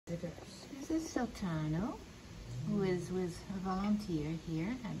This is Sotano, who is with a volunteer here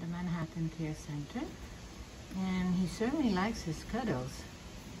at the Manhattan Care Center. And he certainly likes his cuddles.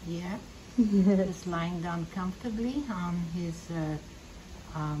 Yeah. Just lying down comfortably on his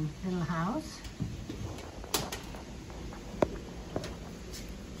little house.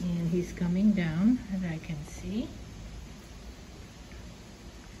 And he's coming down, as I can see.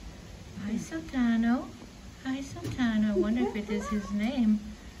 Hi, Sotano. Hi, Sotano. I wonder if it is his name.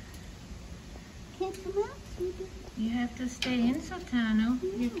 Can't come out, sweetie. You have to stay in, Sotano.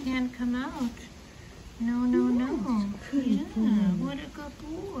 You can't come out. No, no, no. Yeah, what a good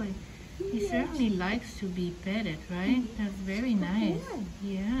boy. He certainly likes to be petted, right? That's very nice.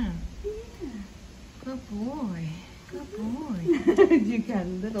 Yeah. Good boy. Good boy. You got a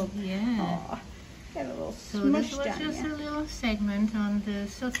little, Yeah. got a little So smush this was down just there. a little segment on the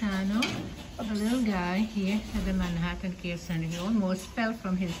Sotano, a little guy here at the Manhattan Care Center. He almost fell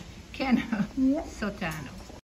from his kennel. Yeah. Sotano.